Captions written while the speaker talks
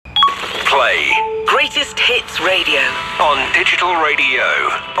play. Greatest Hits Radio. On digital radio,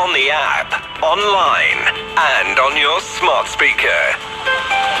 on the app, online, and on your smart speaker.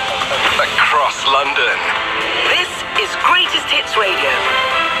 Across London. This is Greatest Hits Radio.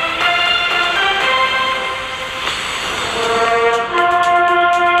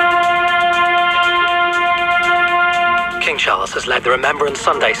 King Charles has led the Remembrance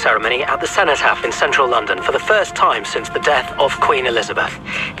Sunday ceremony at the Cenotaph in central London for the first time since the death of Queen Elizabeth.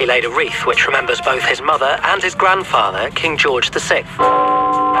 He laid a wreath which remembers both his mother and his grandfather, King George VI.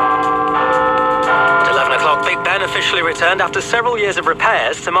 At 11 o'clock, Big Ben officially returned after several years of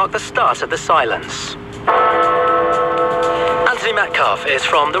repairs to mark the start of the silence. Anthony Metcalfe is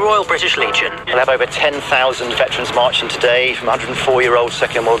from the Royal British Legion. We'll have over 10,000 veterans marching today, from a 104-year-old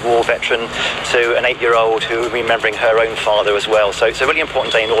Second World War veteran to an 8-year-old who will be remembering her own father as well. So it's a really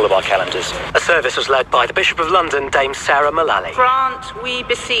important day in all of our calendars. A service was led by the Bishop of London, Dame Sarah Mullally. Grant, we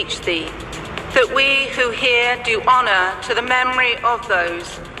beseech thee, that we who here do honour to the memory of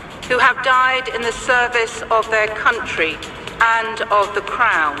those who have died in the service of their country and of the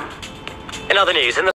Crown. In other news, in the